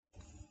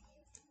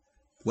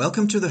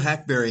Welcome to the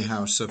Hackberry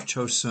House of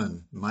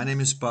Chosun. My name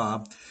is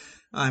Bob.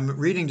 I'm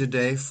reading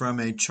today from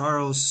a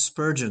Charles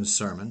Spurgeon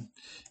sermon.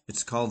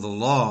 It's called The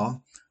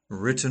Law,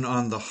 Written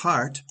on the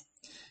Heart.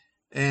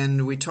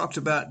 And we talked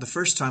about the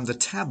first time the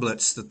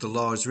tablets that the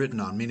law is written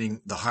on, meaning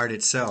the heart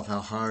itself,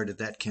 how hard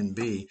that can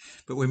be.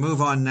 But we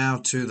move on now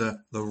to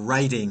the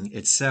writing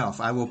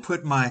itself. I will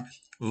put my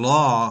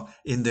law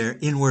in their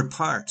inward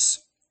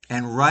parts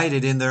and write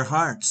it in their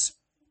hearts.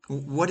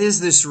 What is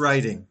this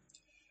writing?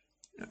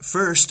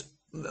 First,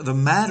 the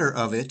matter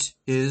of it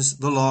is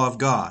the law of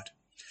God.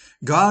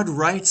 God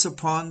writes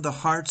upon the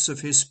hearts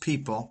of his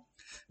people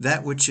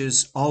that which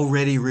is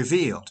already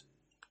revealed.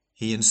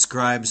 He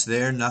inscribes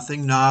there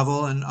nothing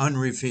novel and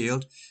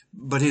unrevealed,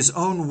 but his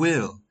own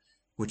will,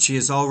 which he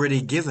has already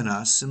given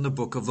us in the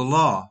book of the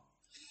law.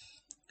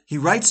 He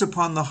writes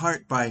upon the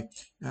heart by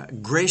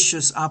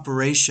gracious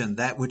operation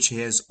that which he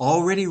has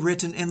already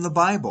written in the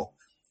Bible,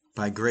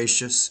 by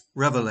gracious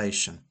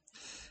revelation.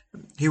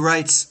 He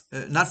writes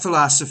not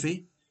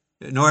philosophy,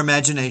 nor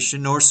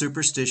imagination, nor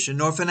superstition,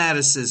 nor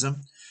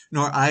fanaticism,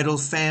 nor idle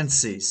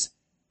fancies.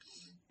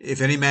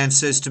 If any man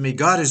says to me,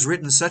 God has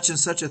written such and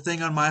such a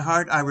thing on my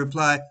heart, I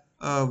reply,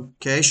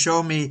 okay,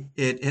 show me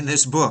it in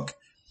this book.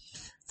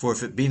 For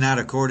if it be not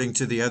according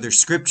to the other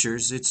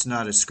scriptures, it's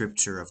not a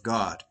scripture of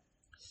God.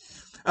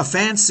 A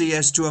fancy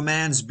as to a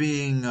man's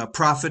being a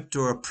prophet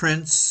or a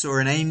prince or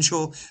an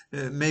angel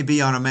may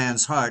be on a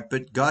man's heart,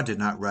 but God did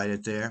not write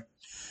it there.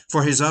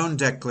 For his own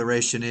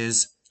declaration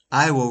is,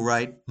 I will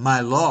write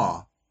my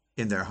law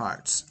in their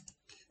hearts.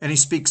 And he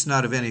speaks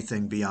not of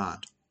anything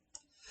beyond.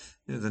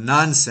 The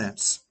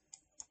nonsense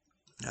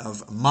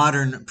of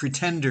modern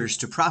pretenders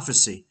to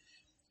prophecy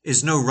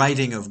is no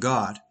writing of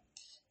God.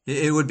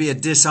 It would be a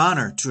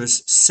dishonor to a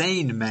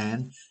sane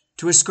man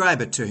to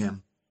ascribe it to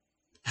him.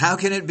 How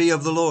can it be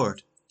of the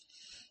Lord?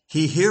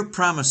 He here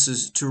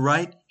promises to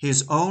write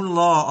his own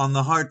law on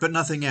the heart, but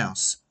nothing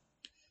else.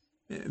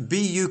 Be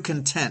you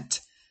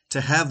content to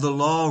have the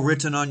law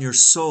written on your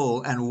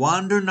soul, and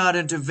wander not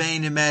into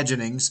vain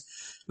imaginings,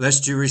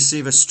 lest you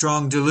receive a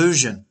strong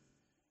delusion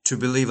to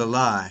believe a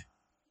lie.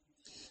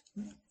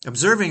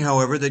 Observing,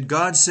 however, that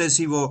God says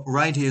he will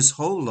write his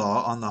whole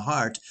law on the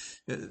heart,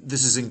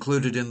 this is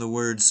included in the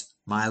words,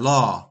 my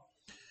law.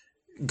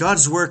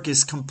 God's work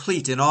is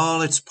complete in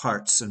all its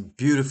parts and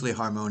beautifully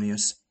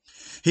harmonious.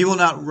 He will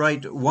not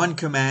write one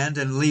command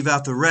and leave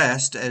out the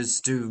rest,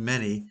 as do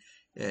many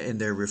in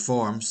their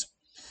reforms.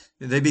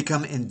 They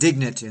become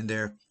indignant in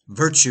their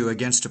virtue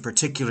against a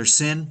particular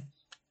sin,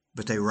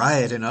 but they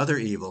riot in other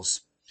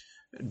evils.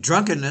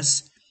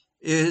 Drunkenness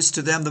is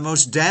to them the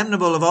most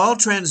damnable of all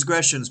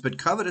transgressions, but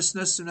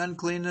covetousness and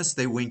uncleanness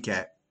they wink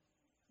at.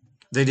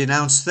 They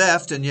denounce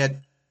theft and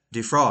yet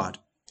defraud.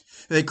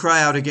 They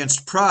cry out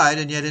against pride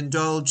and yet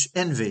indulge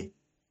envy.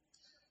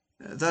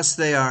 Thus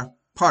they are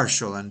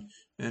partial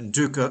and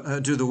do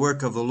the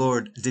work of the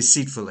Lord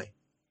deceitfully.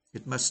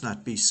 It must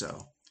not be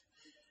so.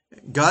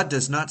 God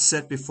does not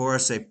set before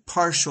us a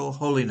partial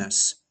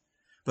holiness,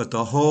 but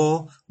the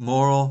whole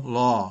moral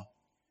law.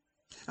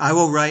 I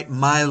will write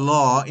my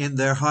law in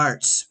their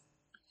hearts.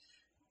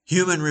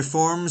 Human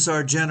reforms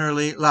are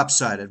generally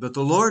lopsided, but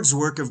the Lord's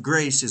work of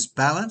grace is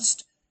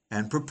balanced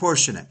and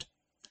proportionate.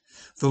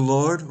 The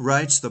Lord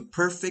writes the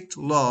perfect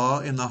law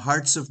in the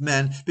hearts of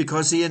men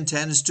because he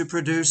intends to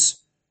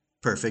produce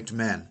perfect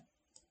men.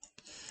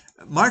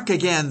 Mark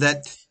again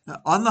that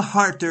on the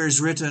heart there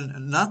is written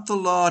not the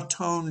law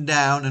toned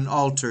down and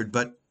altered,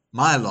 but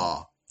my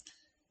law,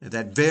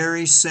 that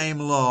very same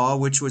law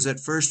which was at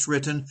first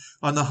written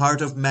on the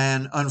heart of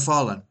man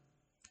unfallen.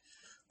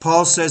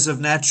 Paul says of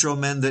natural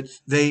men that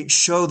they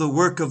show the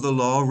work of the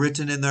law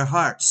written in their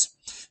hearts.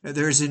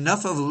 There is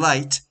enough of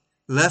light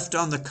left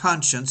on the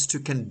conscience to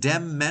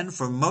condemn men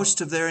for most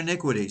of their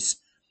iniquities.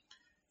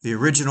 The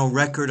original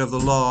record of the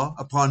law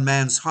upon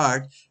man's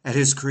heart at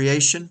his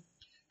creation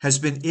has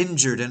been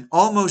injured and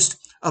almost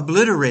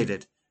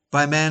obliterated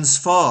by man's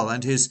fall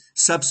and his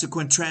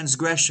subsequent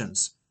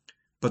transgressions.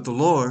 But the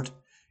Lord,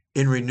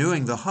 in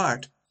renewing the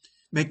heart,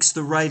 makes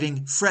the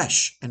writing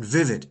fresh and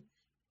vivid,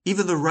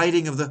 even the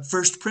writing of the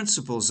first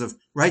principles of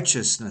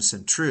righteousness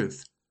and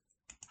truth.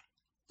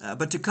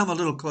 But to come a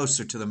little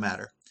closer to the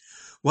matter,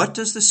 what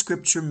does the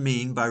Scripture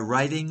mean by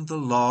writing the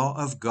law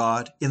of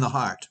God in the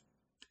heart?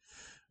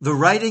 The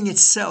writing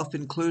itself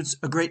includes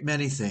a great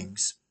many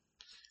things.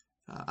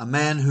 A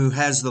man who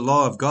has the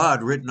law of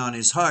God written on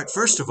his heart,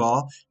 first of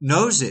all,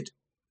 knows it.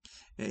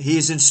 He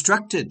is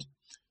instructed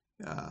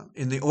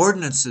in the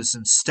ordinances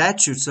and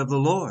statutes of the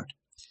Lord.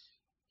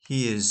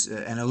 He is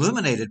an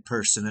illuminated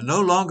person and no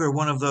longer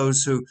one of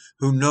those who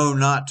know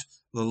not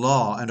the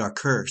law and are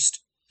cursed.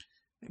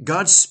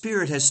 God's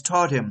Spirit has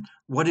taught him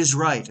what is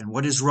right and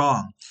what is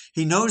wrong.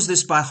 He knows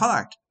this by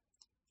heart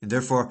and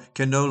therefore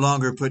can no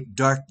longer put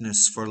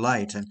darkness for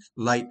light and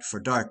light for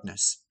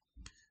darkness.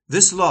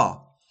 This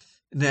law,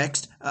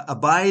 next,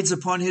 abides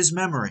upon his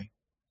memory.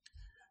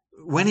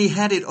 When he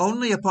had it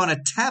only upon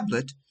a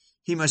tablet,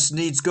 he must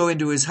needs go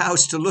into his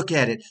house to look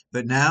at it.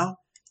 But now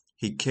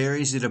he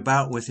carries it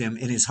about with him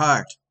in his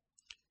heart.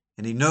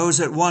 and he knows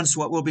at once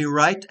what will be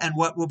right and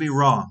what will be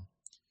wrong.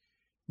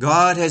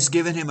 God has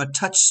given him a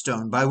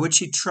touchstone by which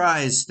he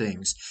tries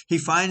things. He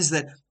finds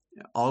that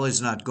all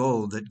is not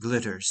gold that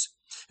glitters,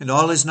 and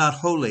all is not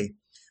holy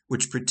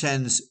which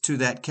pretends to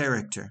that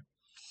character.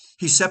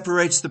 He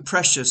separates the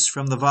precious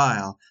from the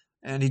vile,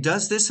 and he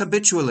does this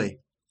habitually.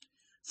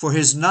 For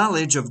his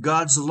knowledge of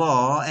God's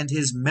law and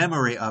his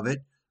memory of it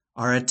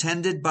are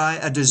attended by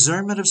a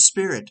discernment of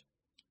spirit,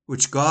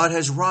 which God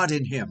has wrought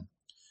in him,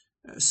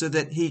 so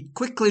that he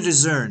quickly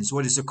discerns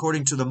what is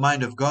according to the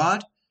mind of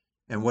God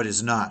and what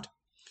is not.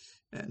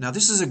 Now,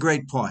 this is a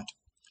great point,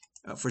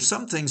 for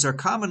some things are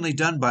commonly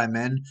done by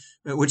men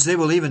which they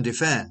will even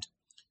defend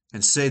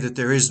and say that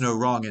there is no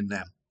wrong in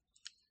them.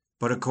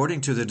 But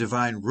according to the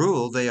divine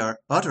rule, they are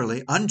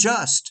utterly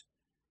unjust.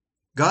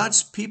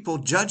 God's people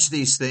judge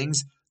these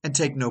things and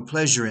take no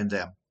pleasure in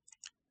them.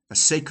 A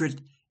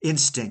sacred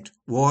instinct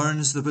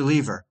warns the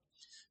believer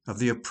of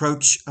the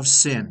approach of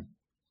sin.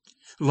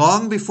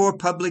 Long before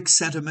public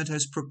sentiment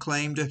has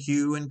proclaimed a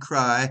hue and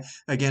cry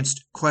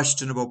against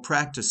questionable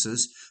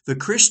practices, the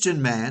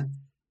Christian man,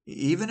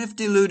 even if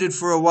deluded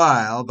for a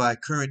while by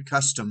current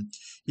custom,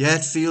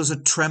 yet feels a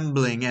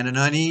trembling and an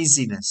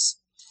uneasiness.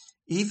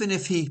 Even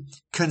if he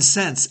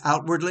consents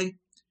outwardly,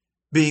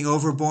 being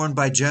overborne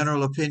by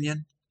general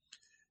opinion,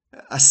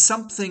 a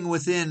something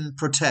within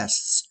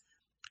protests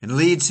and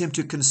leads him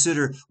to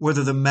consider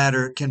whether the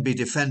matter can be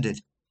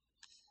defended.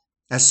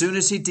 As soon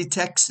as he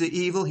detects the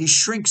evil, he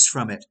shrinks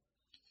from it.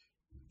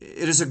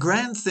 It is a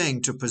grand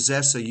thing to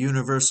possess a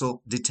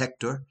universal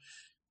detector,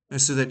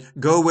 so that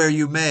go where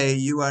you may,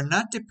 you are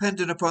not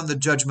dependent upon the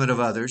judgment of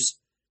others,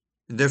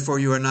 and therefore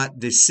you are not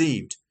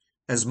deceived,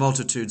 as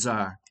multitudes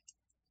are.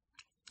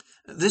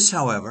 This,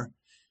 however,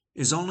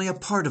 is only a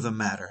part of the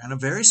matter, and a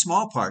very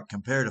small part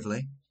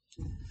comparatively.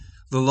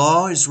 The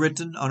law is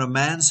written on a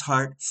man's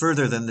heart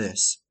further than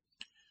this.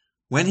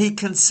 When he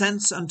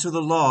consents unto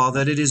the law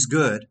that it is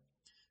good,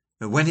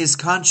 when his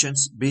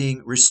conscience,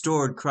 being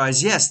restored,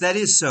 cries, yes, that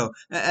is so,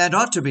 and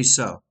ought to be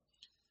so,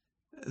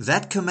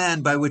 that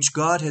command by which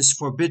God has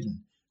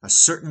forbidden a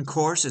certain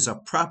course is a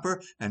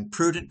proper and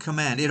prudent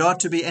command. It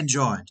ought to be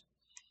enjoined.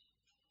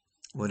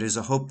 What is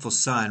a hopeful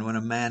sign when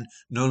a man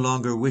no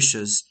longer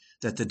wishes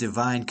that the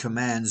divine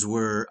commands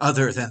were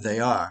other than they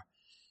are,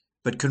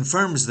 but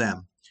confirms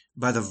them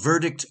by the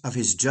verdict of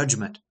his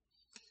judgment?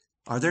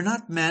 Are there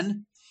not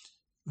men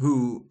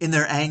who in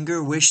their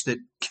anger wish that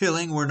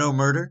killing were no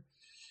murder?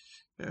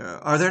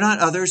 Are there not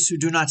others who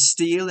do not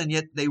steal, and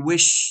yet they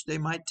wish they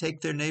might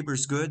take their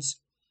neighbor's goods?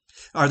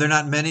 Are there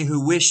not many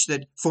who wish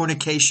that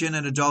fornication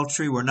and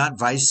adultery were not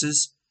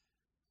vices?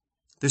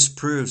 This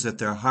proves that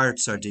their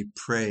hearts are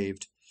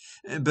depraved.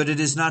 But it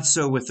is not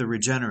so with the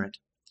regenerate.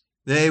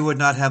 They would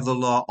not have the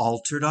law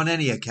altered on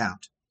any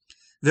account.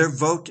 Their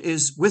vote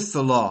is with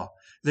the law.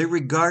 They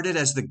regard it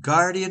as the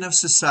guardian of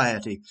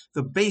society,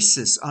 the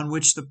basis on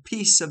which the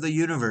peace of the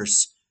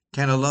universe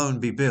can alone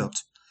be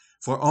built.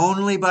 For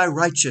only by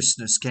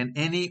righteousness can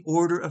any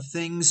order of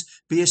things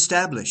be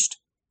established.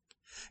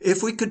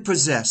 If we could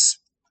possess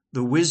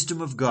the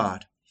wisdom of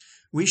God,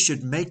 we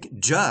should make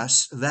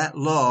just that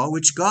law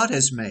which God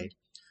has made.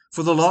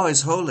 For the law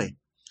is holy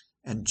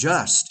and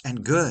just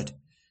and good,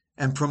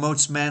 and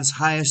promotes man's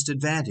highest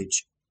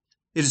advantage.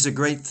 It is a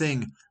great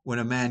thing when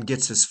a man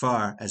gets as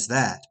far as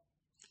that.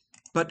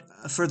 But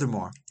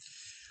furthermore,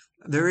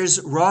 there is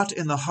wrought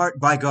in the heart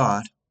by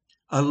God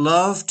a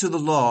love to the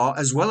law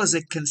as well as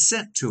a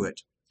consent to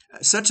it,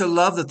 such a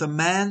love that the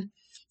man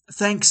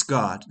thanks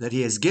God that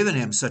he has given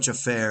him such a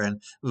fair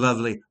and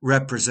lovely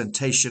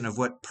representation of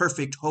what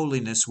perfect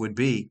holiness would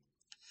be,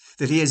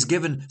 that he has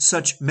given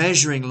such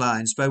measuring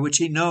lines by which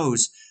he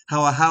knows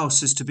how a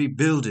house is to be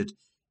builded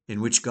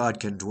in which God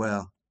can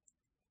dwell.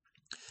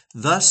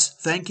 Thus,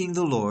 thanking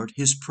the Lord,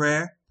 his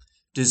prayer,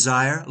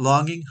 desire,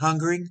 longing,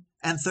 hungering,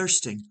 and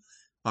thirsting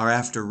are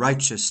after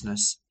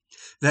righteousness,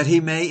 that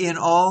he may in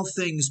all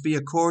things be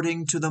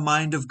according to the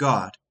mind of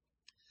God.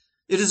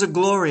 It is a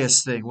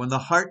glorious thing when the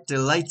heart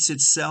delights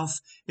itself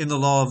in the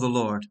law of the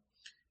Lord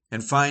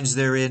and finds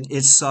therein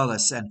its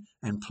solace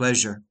and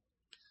pleasure.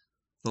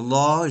 The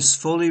law is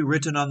fully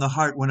written on the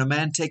heart when a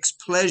man takes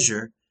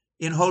pleasure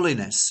in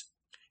holiness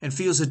and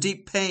feels a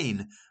deep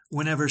pain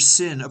whenever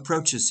sin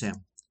approaches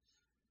him.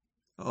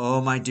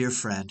 Oh, my dear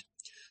friend,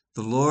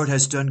 the Lord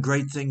has done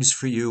great things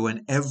for you,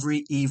 and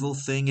every evil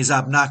thing is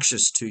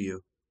obnoxious to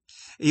you.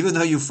 Even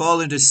though you fall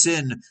into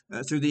sin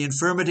through the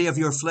infirmity of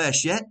your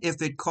flesh, yet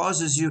if it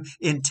causes you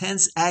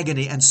intense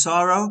agony and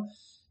sorrow,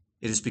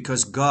 it is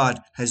because God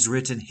has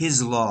written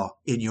his law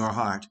in your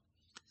heart.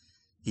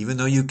 Even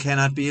though you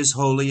cannot be as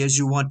holy as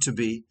you want to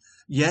be,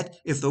 yet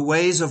if the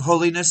ways of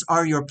holiness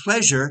are your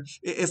pleasure,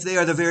 if they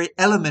are the very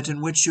element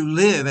in which you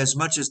live as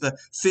much as the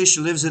fish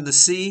lives in the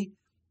sea,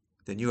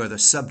 then you are the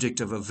subject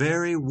of a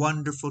very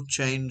wonderful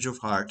change of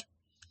heart.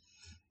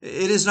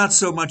 It is not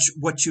so much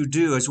what you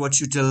do as what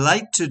you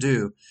delight to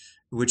do,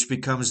 which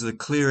becomes the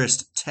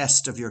clearest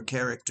test of your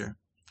character.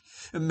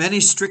 Many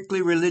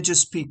strictly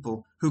religious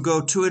people who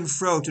go to and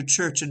fro to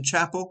church and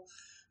chapel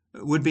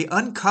would be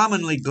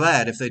uncommonly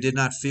glad if they did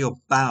not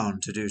feel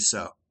bound to do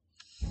so.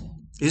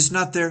 Is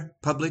not their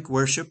public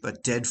worship a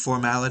dead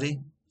formality?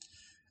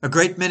 A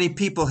great many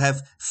people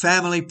have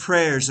family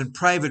prayers and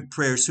private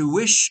prayers who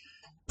wish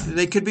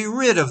they could be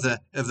rid of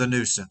the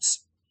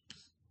nuisance.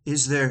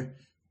 Is there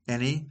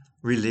any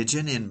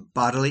religion in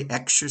bodily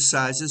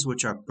exercises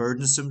which are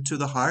burdensome to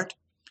the heart?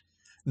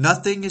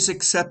 Nothing is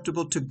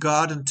acceptable to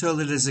God until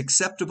it is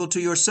acceptable to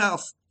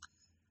yourself.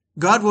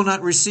 God will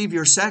not receive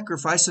your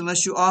sacrifice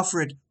unless you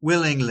offer it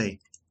willingly.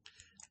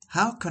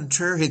 How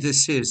contrary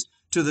this is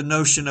to the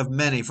notion of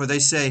many, for they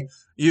say,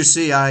 "You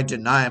see, I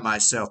deny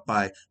myself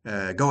by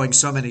going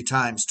so many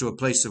times to a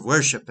place of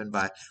worship and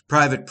by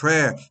private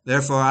prayer.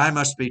 Therefore, I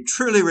must be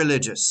truly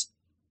religious."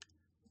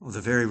 Well,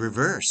 the very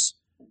reverse,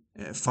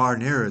 far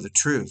nearer the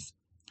truth.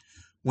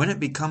 When it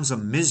becomes a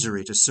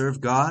misery to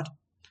serve God,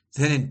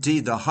 then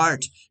indeed the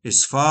heart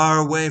is far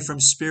away from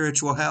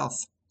spiritual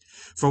health.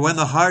 For when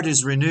the heart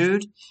is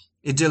renewed,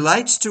 it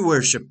delights to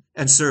worship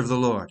and serve the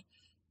Lord.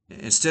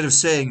 Instead of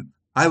saying,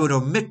 "I would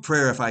omit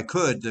prayer if I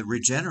could," the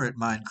regenerate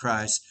mind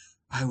cries,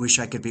 "I wish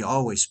I could be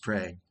always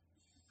praying."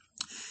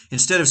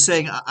 Instead of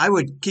saying, "I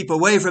would keep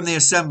away from the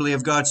assembly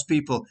of God's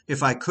people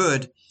if I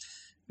could,"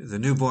 the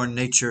newborn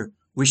nature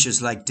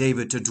wishes, like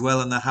David, to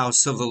dwell in the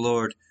house of the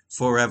Lord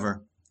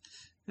forever.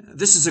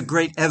 This is a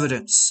great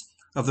evidence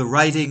of the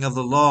writing of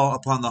the law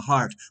upon the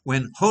heart,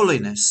 when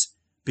holiness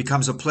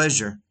becomes a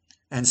pleasure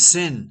and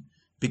sin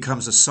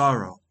becomes a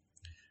sorrow.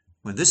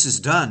 When this is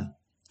done,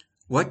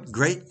 what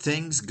great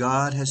things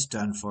God has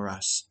done for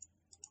us.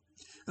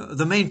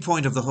 The main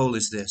point of the whole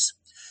is this,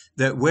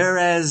 that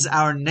whereas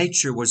our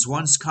nature was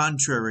once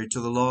contrary to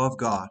the law of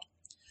God,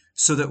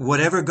 so that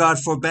whatever God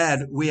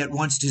forbade we at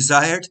once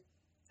desired,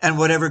 and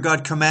whatever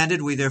God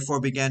commanded we therefore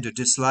began to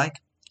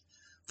dislike,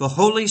 the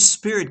Holy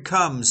Spirit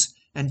comes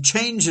and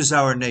changes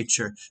our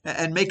nature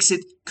and makes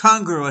it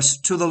congruous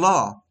to the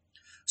law,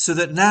 so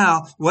that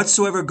now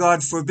whatsoever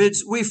God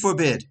forbids, we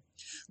forbid.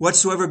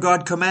 Whatsoever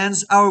God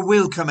commands, our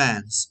will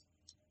commands.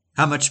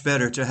 How much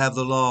better to have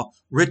the law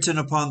written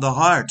upon the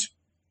heart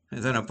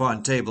than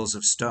upon tables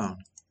of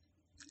stone.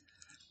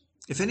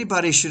 If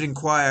anybody should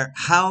inquire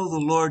how the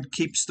Lord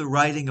keeps the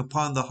writing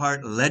upon the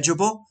heart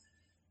legible,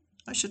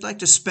 I should like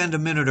to spend a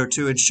minute or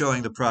two in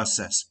showing the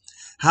process.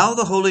 How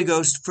the Holy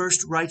Ghost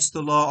first writes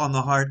the law on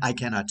the heart, I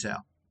cannot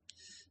tell.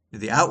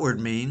 The outward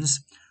means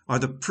are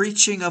the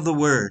preaching of the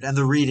word and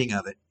the reading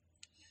of it.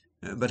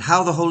 But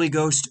how the Holy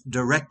Ghost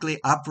directly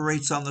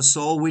operates on the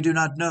soul, we do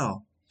not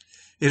know.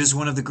 It is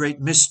one of the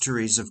great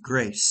mysteries of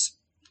grace.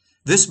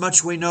 This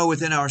much we know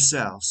within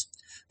ourselves,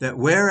 that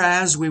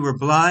whereas we were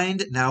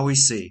blind, now we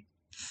see.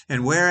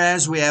 And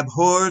whereas we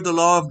abhorred the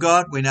law of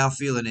God, we now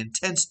feel an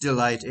intense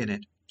delight in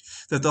it.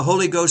 That the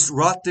Holy Ghost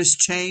wrought this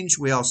change,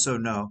 we also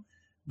know.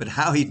 But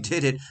how he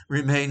did it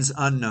remains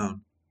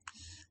unknown.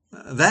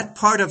 That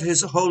part of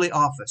his holy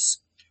office,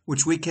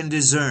 which we can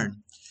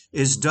discern,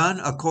 is done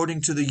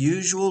according to the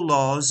usual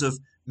laws of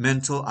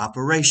mental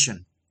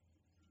operation.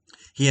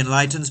 He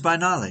enlightens by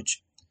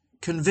knowledge,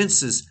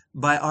 convinces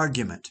by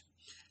argument,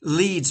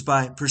 leads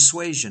by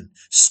persuasion,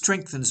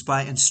 strengthens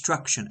by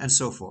instruction, and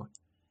so forth.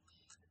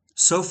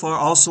 So far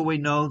also we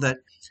know that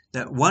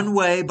one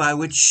way by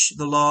which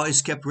the law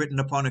is kept written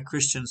upon a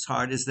Christian's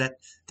heart is that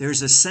there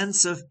is a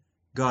sense of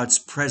God's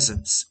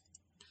presence.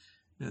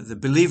 The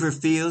believer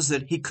feels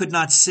that he could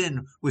not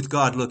sin with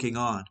God looking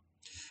on.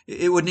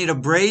 It would need a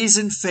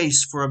brazen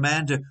face for a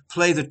man to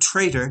play the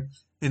traitor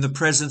in the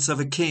presence of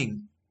a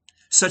king.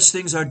 Such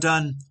things are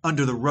done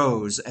under the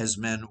rose, as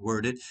men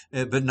word it,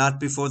 but not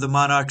before the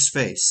monarch's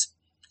face.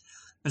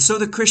 And so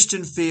the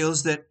Christian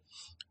feels that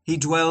he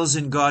dwells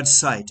in God's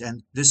sight,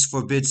 and this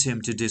forbids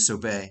him to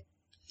disobey.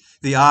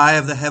 The eye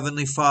of the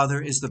Heavenly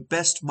Father is the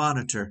best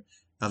monitor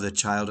of the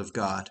child of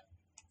God.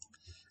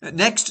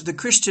 Next, the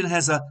Christian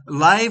has a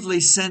lively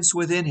sense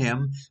within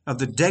him of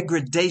the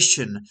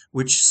degradation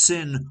which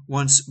sin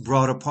once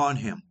brought upon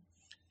him.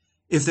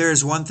 If there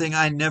is one thing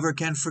I never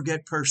can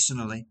forget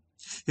personally,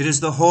 it is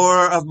the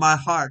horror of my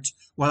heart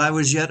while I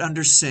was yet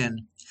under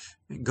sin.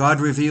 God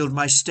revealed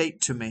my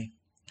state to me.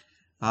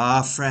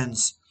 Ah,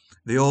 friends,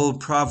 the old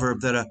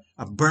proverb that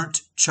a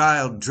burnt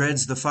child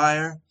dreads the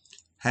fire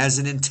has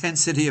an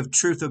intensity of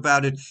truth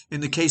about it in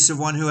the case of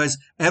one who has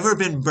ever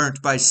been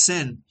burnt by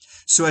sin,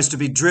 so as to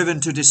be driven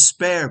to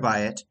despair by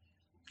it.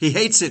 He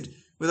hates it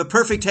with a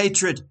perfect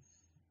hatred,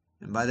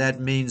 and by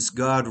that means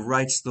God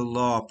writes the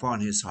law upon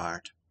his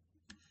heart.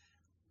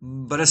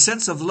 But a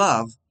sense of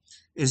love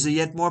is a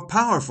yet more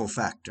powerful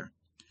factor.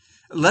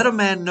 Let a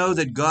man know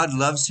that God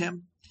loves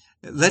him.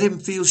 Let him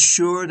feel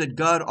sure that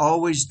God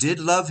always did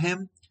love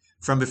him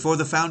from before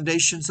the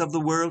foundations of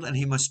the world, and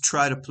he must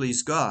try to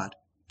please God.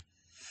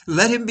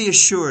 Let him be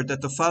assured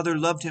that the Father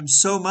loved him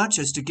so much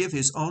as to give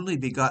his only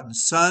begotten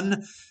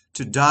Son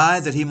to die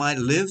that he might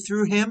live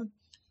through him,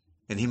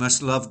 and he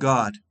must love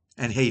God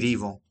and hate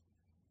evil.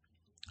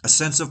 A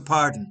sense of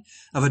pardon,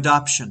 of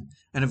adoption,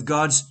 and of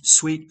God's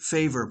sweet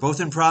favor, both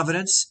in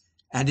providence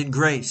and in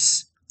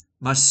grace,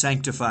 must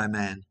sanctify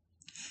man.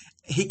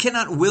 He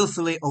cannot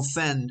willfully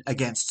offend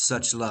against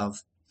such love.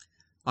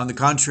 On the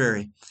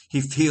contrary, he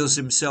feels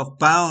himself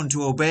bound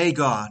to obey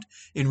God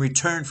in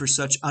return for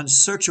such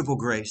unsearchable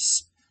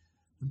grace.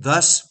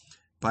 Thus,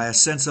 by a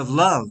sense of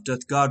love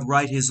doth God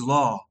write his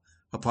law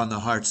upon the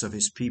hearts of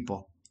his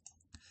people.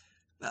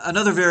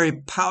 Another very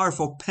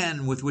powerful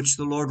pen with which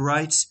the Lord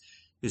writes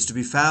is to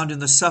be found in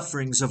the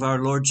sufferings of our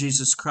Lord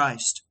Jesus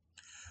Christ.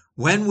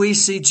 When we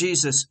see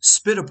Jesus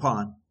spit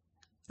upon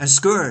and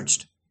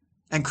scourged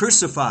and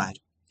crucified,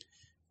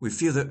 we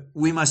feel that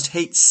we must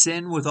hate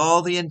sin with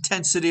all the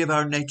intensity of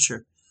our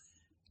nature.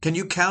 Can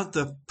you count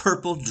the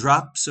purple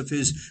drops of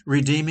his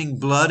redeeming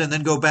blood and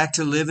then go back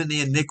to live in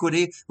the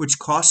iniquity which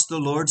cost the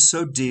Lord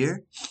so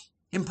dear?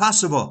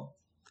 Impossible.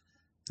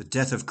 The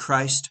death of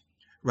Christ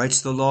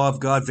writes the law of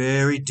God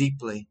very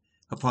deeply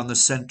upon the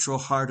central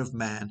heart of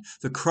man.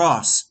 The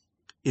cross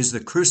is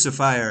the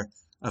crucifier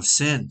of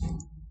sin.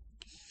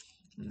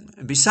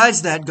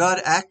 Besides that,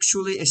 God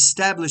actually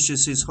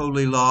establishes his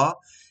holy law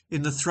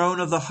in the throne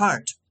of the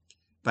heart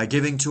by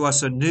giving to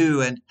us a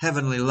new and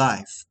heavenly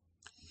life.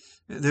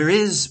 There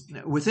is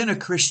within a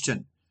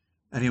Christian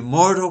an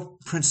immortal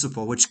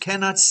principle which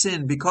cannot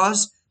sin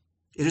because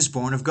it is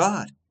born of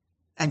God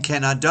and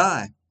cannot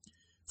die.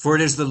 For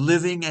it is the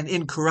living and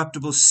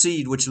incorruptible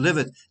seed which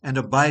liveth and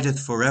abideth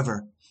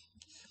forever.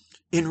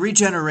 In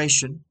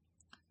regeneration,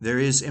 there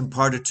is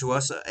imparted to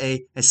us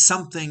a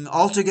something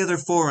altogether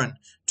foreign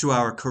to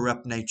our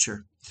corrupt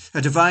nature.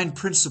 A divine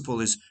principle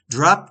is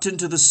dropped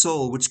into the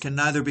soul which can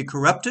neither be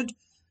corrupted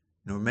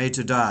nor made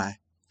to die.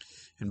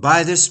 And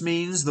by this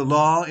means the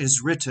law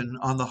is written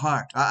on the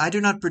heart. I do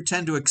not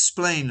pretend to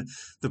explain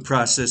the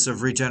process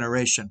of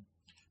regeneration,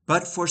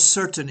 but for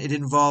certain it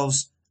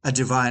involves a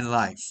divine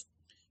life,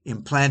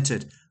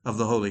 implanted of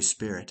the Holy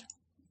Spirit.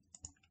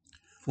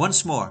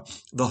 Once more,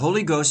 the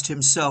Holy Ghost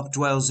himself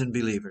dwells in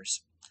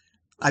believers.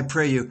 I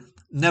pray you,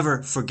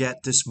 never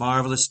forget this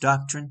marvelous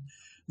doctrine,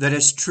 that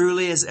as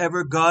truly as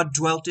ever God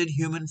dwelt in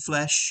human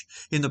flesh,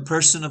 in the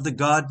person of the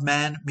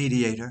God-man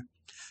mediator,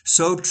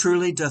 so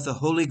truly doth the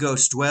Holy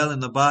Ghost dwell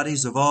in the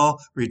bodies of all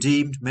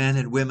redeemed men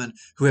and women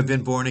who have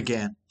been born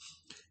again.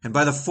 And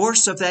by the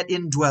force of that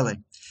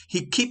indwelling,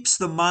 he keeps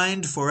the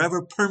mind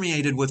forever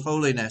permeated with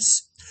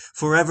holiness,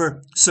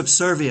 forever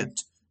subservient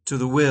to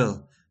the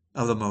will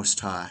of the Most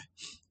High.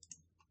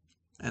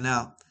 And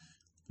now,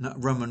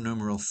 Roman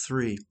numeral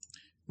 3,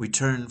 we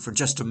turn for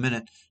just a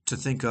minute to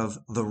think of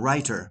the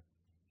writer.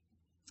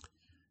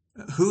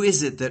 Who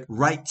is it that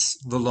writes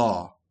the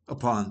law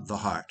upon the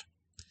heart?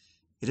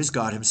 It is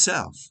God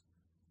himself.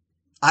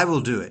 I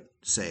will do it,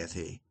 saith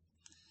he.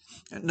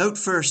 Note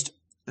first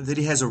that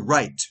he has a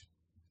right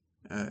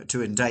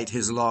to indite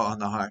his law on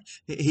the heart.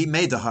 He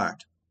made the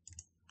heart.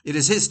 It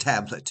is his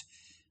tablet.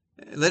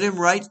 Let him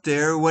write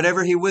there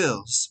whatever he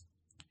wills.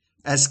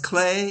 As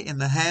clay in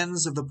the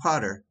hands of the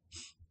potter,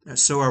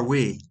 so are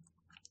we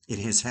in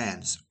his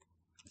hands.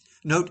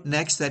 Note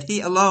next that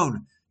he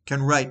alone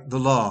can write the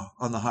law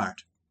on the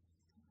heart.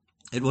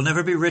 It will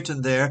never be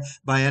written there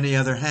by any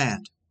other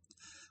hand.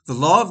 The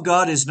law of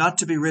God is not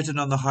to be written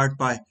on the heart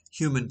by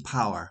human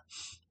power.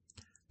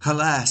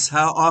 Alas,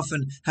 how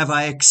often have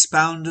I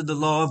expounded the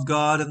law of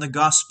God and the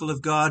gospel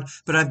of God,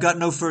 but I've got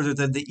no further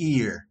than the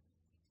ear.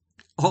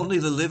 Only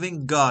the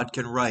living God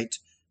can write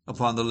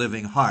upon the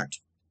living heart.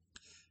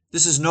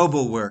 This is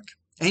noble work.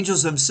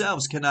 Angels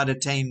themselves cannot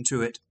attain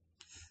to it.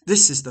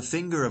 This is the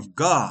finger of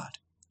God.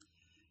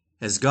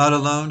 As God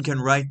alone can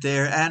write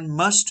there and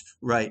must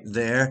write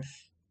there,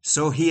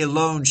 so he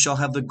alone shall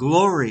have the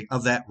glory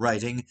of that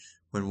writing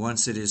when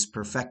once it is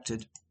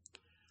perfected.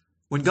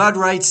 When God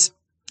writes,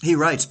 he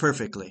writes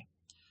perfectly.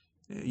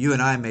 You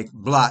and I make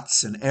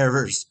blots and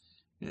errors.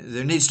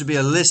 There needs to be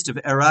a list of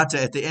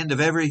errata at the end of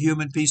every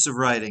human piece of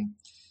writing.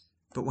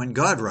 But when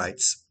God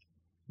writes,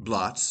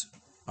 blots,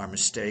 our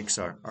mistakes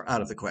are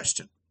out of the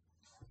question.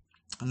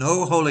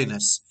 No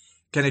holiness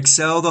can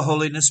excel the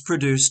holiness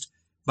produced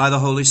by the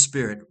Holy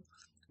Spirit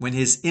when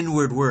his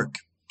inward work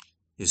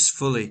is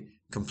fully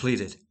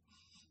completed.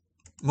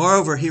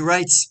 Moreover, he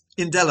writes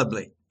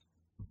indelibly.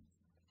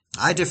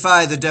 I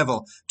defy the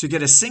devil to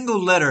get a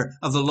single letter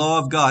of the law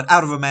of God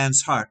out of a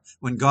man's heart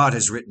when God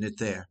has written it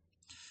there.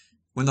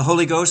 When the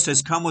Holy Ghost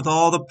has come with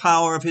all the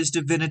power of his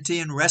divinity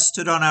and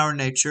rested on our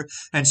nature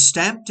and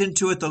stamped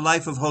into it the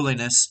life of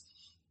holiness,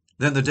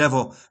 then the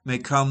devil may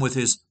come with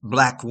his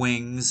black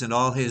wings and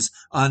all his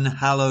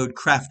unhallowed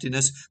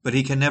craftiness, but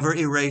he can never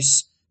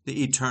erase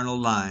the eternal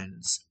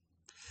lines.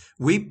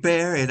 We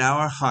bear in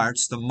our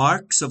hearts the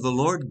marks of the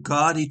Lord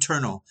God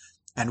eternal,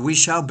 and we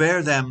shall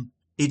bear them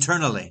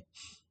eternally.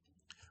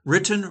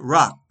 Written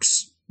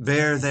rocks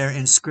bear their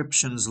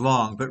inscriptions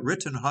long, but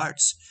written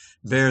hearts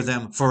bear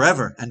them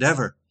forever and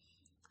ever.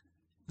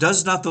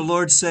 Does not the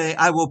Lord say,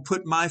 I will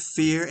put my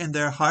fear in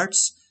their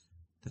hearts,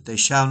 that they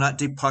shall not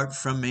depart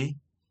from me?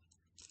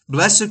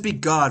 Blessed be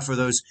God for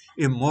those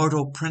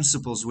immortal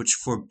principles which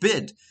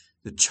forbid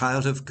the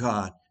child of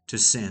God to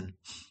sin.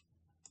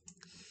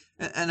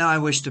 And now I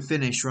wish to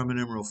finish Roman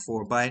numeral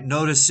 4 by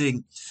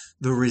noticing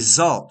the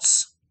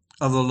results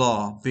of the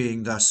law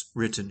being thus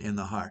written in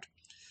the heart.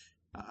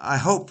 I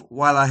hope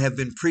while I have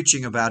been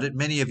preaching about it,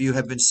 many of you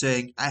have been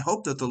saying, I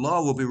hope that the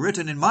law will be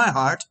written in my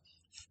heart.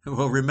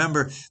 Well,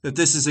 remember that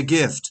this is a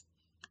gift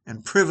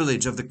and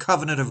privilege of the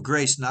covenant of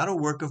grace, not a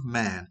work of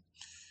man.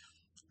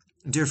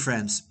 Dear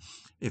friends,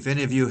 if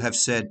any of you have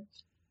said,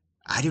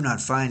 I do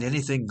not find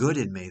anything good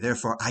in me,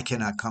 therefore I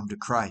cannot come to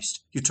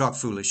Christ, you talk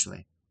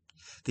foolishly.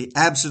 The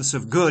absence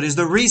of good is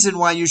the reason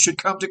why you should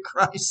come to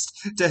Christ,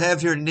 to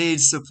have your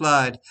needs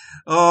supplied.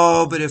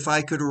 Oh, but if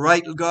I could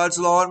write God's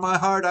law in my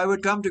heart, I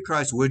would come to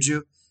Christ. Would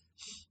you?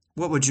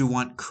 What would you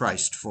want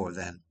Christ for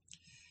then?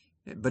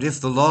 But if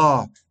the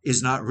law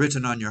is not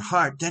written on your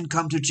heart, then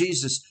come to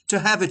Jesus to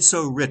have it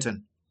so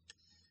written.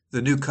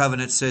 The new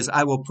covenant says,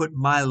 I will put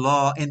my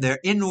law in their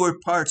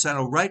inward parts. I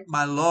will write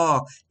my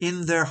law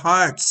in their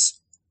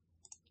hearts.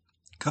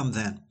 Come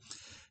then,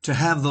 to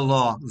have the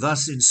law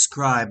thus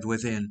inscribed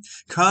within.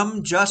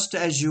 Come just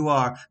as you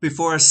are,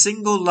 before a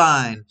single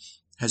line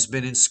has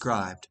been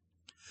inscribed.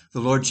 The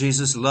Lord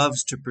Jesus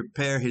loves to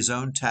prepare his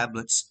own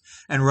tablets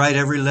and write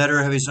every letter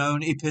of his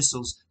own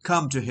epistles.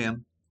 Come to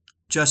him,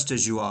 just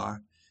as you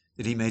are,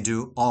 that he may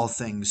do all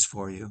things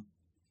for you.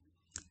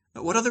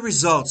 What are the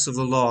results of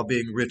the law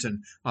being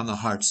written on the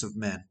hearts of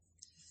men?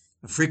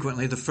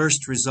 Frequently, the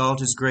first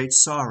result is great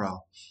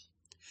sorrow.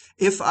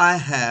 If I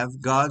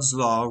have God's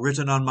law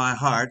written on my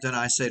heart, then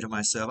I say to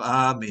myself,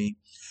 ah me,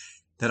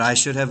 that I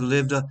should have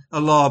lived a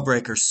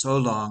lawbreaker so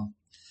long.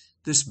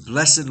 This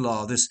blessed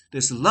law,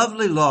 this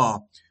lovely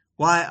law,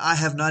 why, I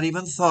have not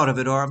even thought of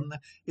it, or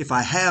if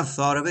I have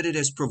thought of it, it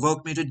has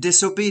provoked me to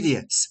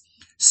disobedience.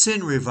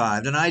 Sin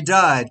revived, and I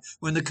died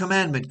when the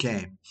commandment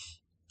came.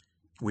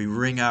 We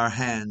wring our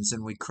hands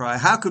and we cry,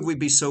 how could we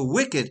be so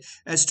wicked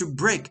as to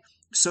break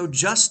so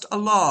just a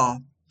law?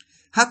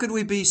 How could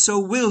we be so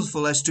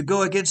willful as to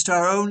go against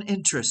our own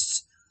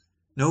interests?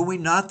 Know we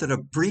not that a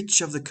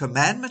breach of the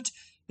commandment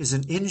is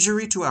an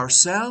injury to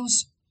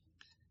ourselves?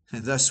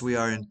 And thus we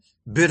are in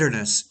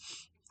bitterness,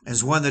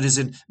 as one that is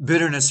in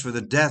bitterness for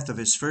the death of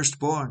his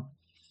firstborn.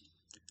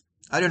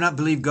 I do not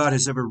believe God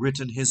has ever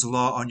written his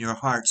law on your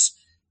hearts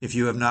if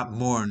you have not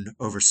mourned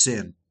over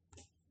sin.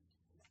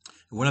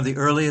 One of the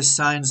earliest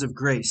signs of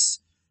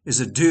grace is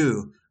a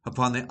dew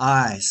upon the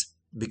eyes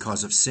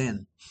because of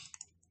sin.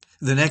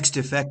 The next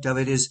effect of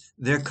it is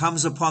there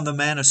comes upon the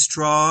man a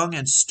strong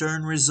and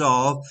stern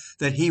resolve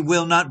that he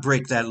will not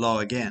break that law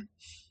again,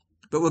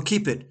 but will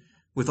keep it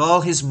with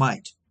all his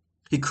might.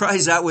 He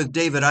cries out with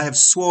David, I have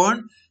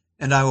sworn,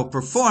 and I will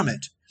perform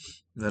it,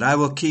 that I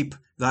will keep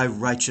thy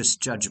righteous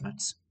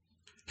judgments.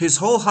 His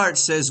whole heart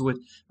says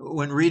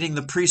when reading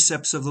the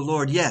precepts of the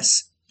Lord,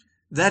 yes,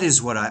 that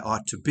is what I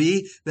ought to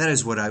be, that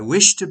is what I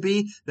wish to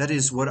be, that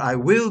is what I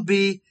will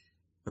be,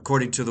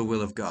 according to the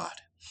will of God.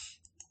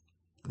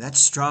 That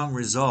strong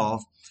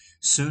resolve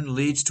soon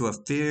leads to a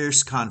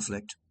fierce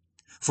conflict,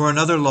 for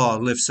another law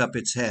lifts up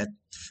its head,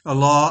 a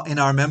law in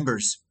our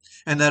members,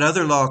 and that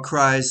other law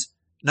cries,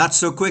 not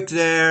so quick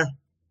there.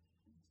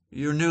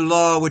 Your new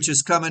law, which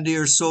has come into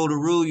your soul to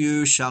rule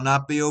you, shall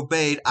not be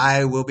obeyed.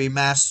 I will be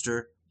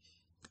master.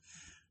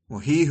 Well,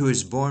 he who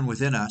is born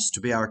within us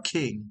to be our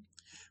king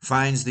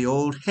finds the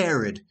old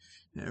Herod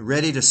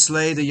ready to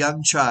slay the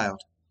young child,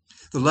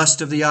 the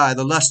lust of the eye,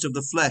 the lust of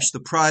the flesh, the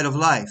pride of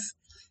life.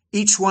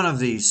 Each one of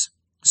these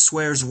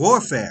swears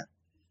warfare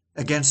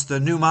against the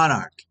new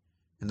monarch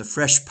and the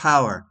fresh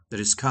power that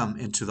has come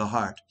into the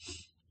heart.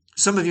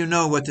 Some of you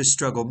know what this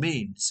struggle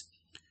means.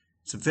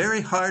 It's a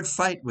very hard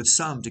fight with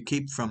some to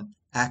keep from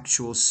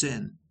actual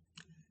sin.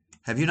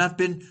 Have you not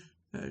been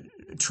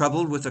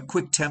troubled with a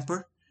quick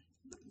temper?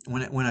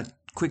 When a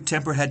quick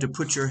temper had to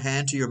put your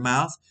hand to your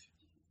mouth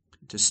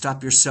to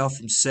stop yourself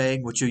from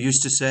saying what you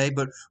used to say,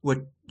 but what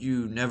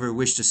you never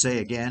wish to say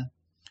again?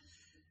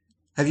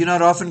 Have you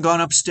not often gone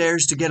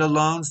upstairs to get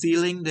alone,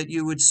 feeling that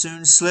you would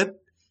soon slip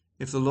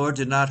if the Lord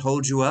did not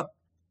hold you up?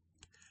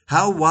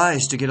 How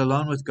wise to get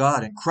alone with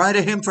God and cry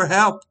to him for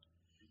help.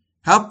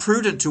 How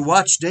prudent to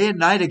watch day and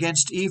night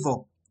against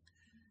evil.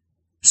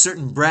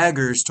 Certain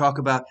braggers talk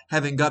about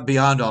having got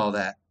beyond all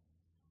that.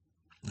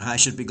 I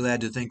should be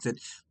glad to think that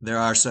there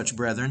are such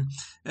brethren,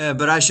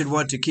 but I should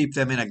want to keep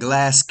them in a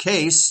glass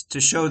case to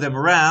show them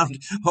around,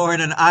 or in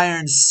an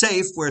iron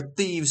safe where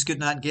thieves could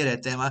not get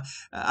at them.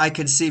 I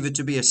conceive it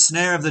to be a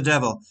snare of the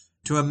devil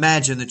to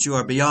imagine that you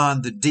are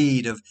beyond the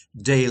deed of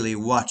daily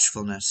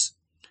watchfulness.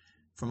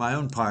 For my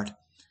own part,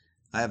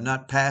 I have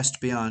not passed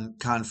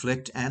beyond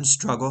conflict and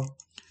struggle.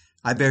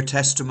 I bear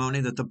testimony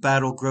that the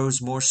battle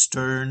grows more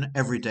stern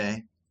every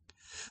day.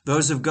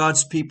 Those of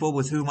God's people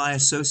with whom I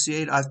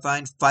associate, I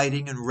find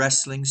fighting and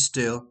wrestling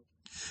still.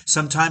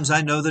 Sometimes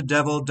I know the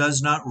devil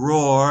does not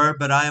roar,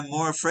 but I am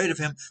more afraid of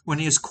him when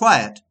he is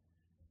quiet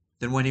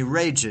than when he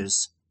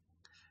rages.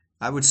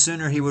 I would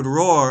sooner he would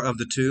roar of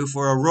the two,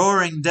 for a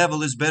roaring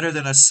devil is better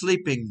than a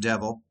sleeping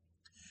devil.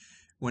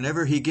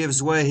 Whenever he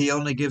gives way, he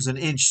only gives an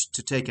inch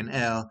to take an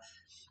ell.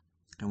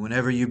 And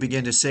whenever you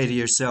begin to say to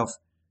yourself,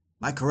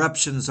 my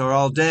corruptions are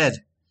all dead,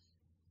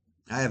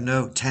 I have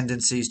no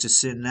tendencies to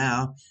sin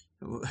now,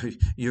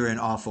 you're in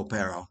awful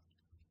peril.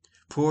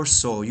 Poor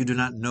soul, you do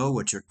not know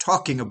what you're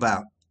talking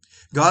about.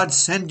 God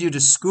send you to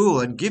school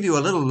and give you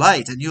a little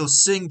light, and you'll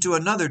sing to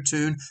another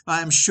tune,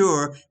 I am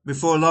sure,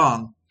 before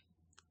long.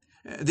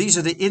 These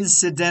are the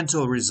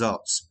incidental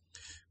results.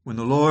 When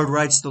the Lord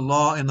writes the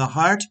law in the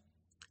heart,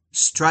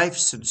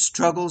 strifes and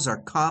struggles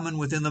are common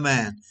within the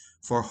man,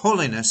 for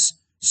holiness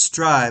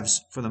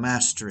strives for the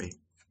mastery.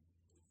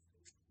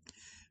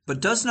 But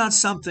does not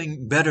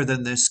something better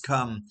than this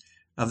come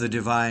of the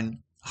divine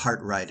heart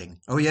writing?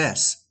 Oh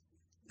yes,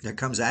 there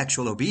comes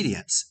actual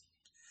obedience.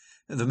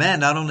 The man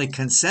not only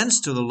consents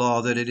to the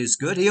law that it is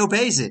good, he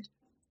obeys it.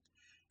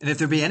 And if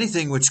there be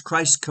anything which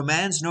Christ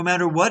commands, no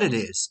matter what it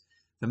is,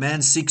 the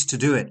man seeks to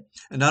do it,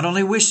 and not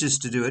only wishes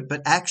to do it,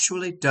 but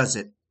actually does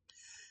it.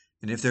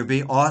 And if there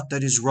be aught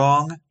that is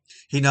wrong,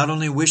 he not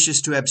only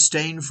wishes to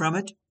abstain from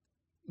it,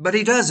 but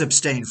he does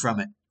abstain from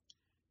it.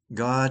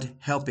 God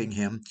helping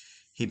him,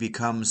 he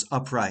becomes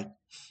upright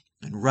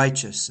and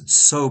righteous and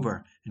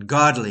sober and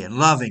godly and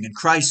loving and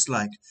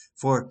Christ-like.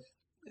 For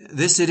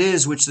this it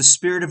is which the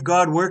Spirit of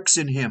God works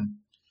in him.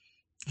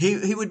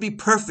 He would be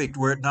perfect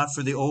were it not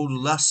for the old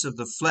lusts of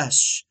the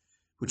flesh,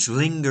 which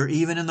linger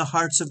even in the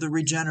hearts of the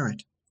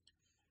regenerate.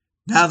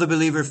 Now the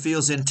believer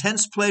feels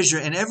intense pleasure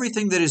in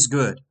everything that is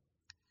good.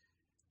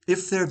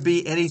 If there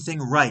be anything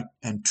right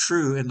and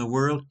true in the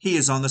world, he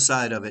is on the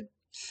side of it.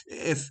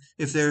 If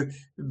there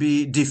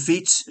be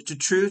defeats to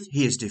truth,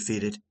 he is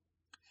defeated.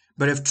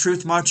 But if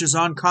truth marches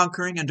on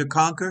conquering and to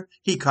conquer,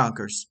 he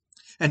conquers,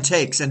 and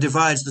takes and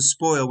divides the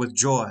spoil with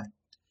joy.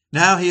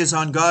 Now he is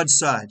on God's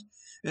side.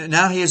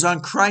 Now he is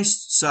on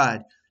Christ's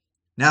side.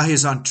 Now he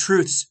is on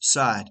truth's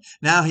side.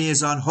 Now he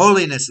is on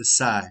holiness'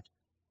 side.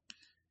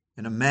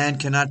 And a man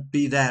cannot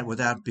be that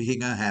without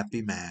being a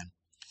happy man.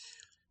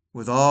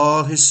 With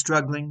all his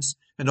strugglings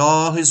and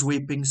all his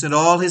weepings and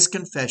all his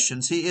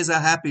confessions, he is a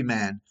happy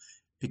man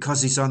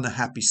because he's on the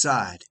happy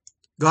side.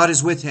 God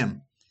is with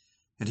him,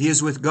 and he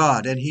is with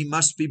God, and he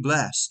must be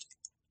blessed.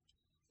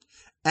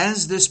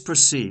 As this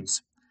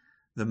proceeds,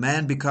 the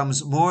man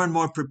becomes more and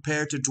more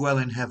prepared to dwell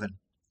in heaven.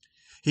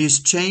 He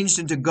is changed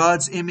into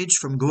God's image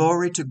from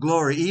glory to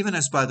glory, even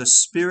as by the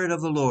Spirit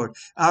of the Lord.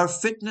 Our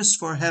fitness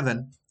for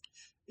heaven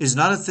is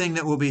not a thing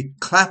that will be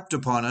clapped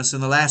upon us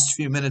in the last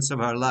few minutes of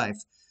our life,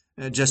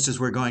 just as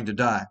we're going to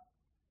die.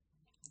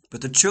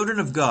 But the children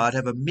of God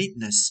have a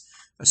meetness,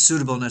 a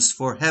suitableness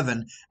for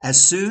heaven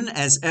as soon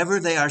as ever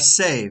they are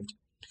saved,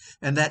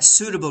 and that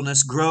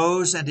suitableness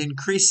grows and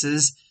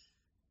increases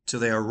till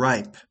they are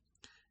ripe.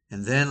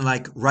 And then,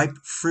 like ripe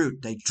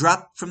fruit, they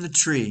drop from the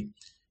tree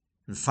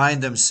and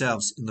find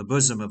themselves in the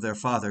bosom of their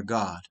Father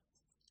God.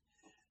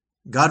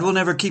 God will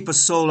never keep a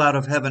soul out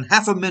of heaven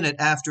half a minute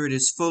after it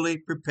is fully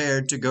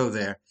prepared to go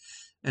there.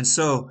 And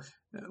so,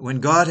 when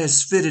God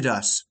has fitted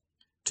us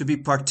to be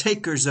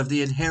partakers of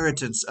the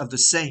inheritance of the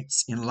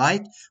saints in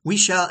light, we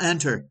shall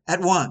enter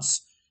at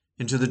once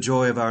into the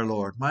joy of our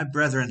Lord. My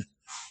brethren,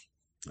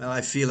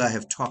 I feel I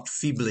have talked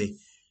feebly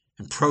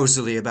and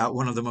prosily about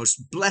one of the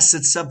most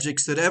blessed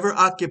subjects that ever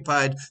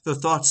occupied the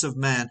thoughts of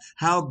man,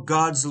 how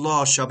God's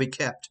law shall be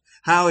kept,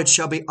 how it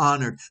shall be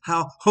honored,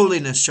 how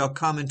holiness shall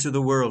come into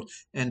the world,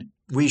 and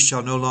we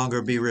shall no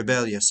longer be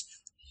rebellious.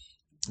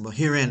 Well,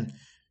 herein,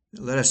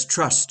 let us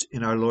trust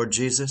in our Lord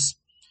Jesus,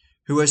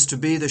 who is to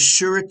be the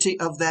surety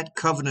of that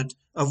covenant,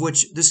 of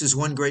which this is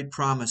one great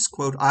promise,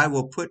 quote, I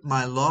will put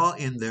my law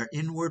in their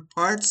inward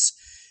parts,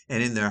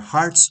 and in their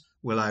hearts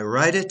will I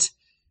write it,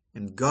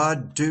 and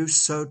God do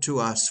so to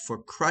us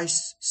for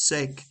Christ's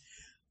sake.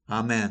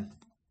 Amen.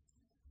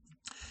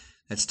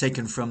 That's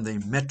taken from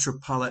the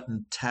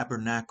Metropolitan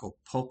Tabernacle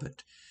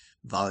Pulpit,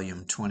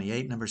 Volume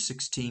 28, number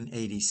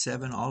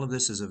 1687. All of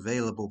this is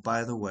available,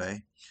 by the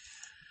way,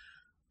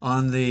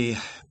 on the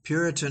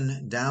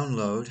Puritan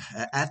download.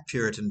 At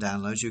Puritan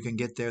Downloads, you can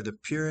get there the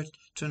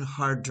Puritan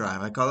hard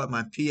drive. I call it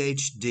my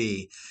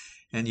PhD,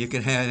 and you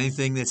can have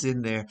anything that's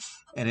in there,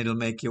 and it'll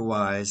make you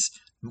wise.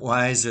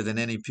 Wiser than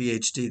any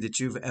PhD that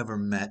you've ever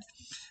met.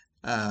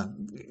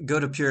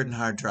 Go to Puritan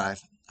Hard Drive,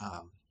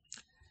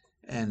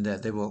 and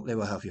they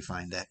will help you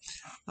find that.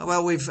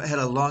 Well, we've had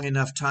a long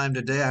enough time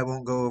today. I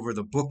won't go over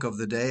the book of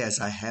the day as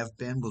I have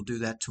been. We'll do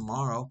that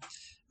tomorrow.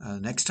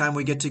 Next time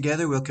we get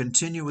together, we'll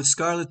continue with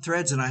Scarlet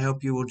Threads, and I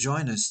hope you will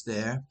join us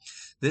there.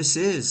 This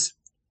is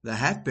the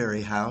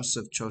Hackberry House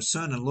of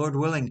Chosun, and Lord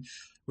willing,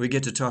 we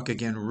get to talk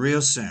again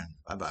real soon.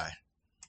 Bye-bye.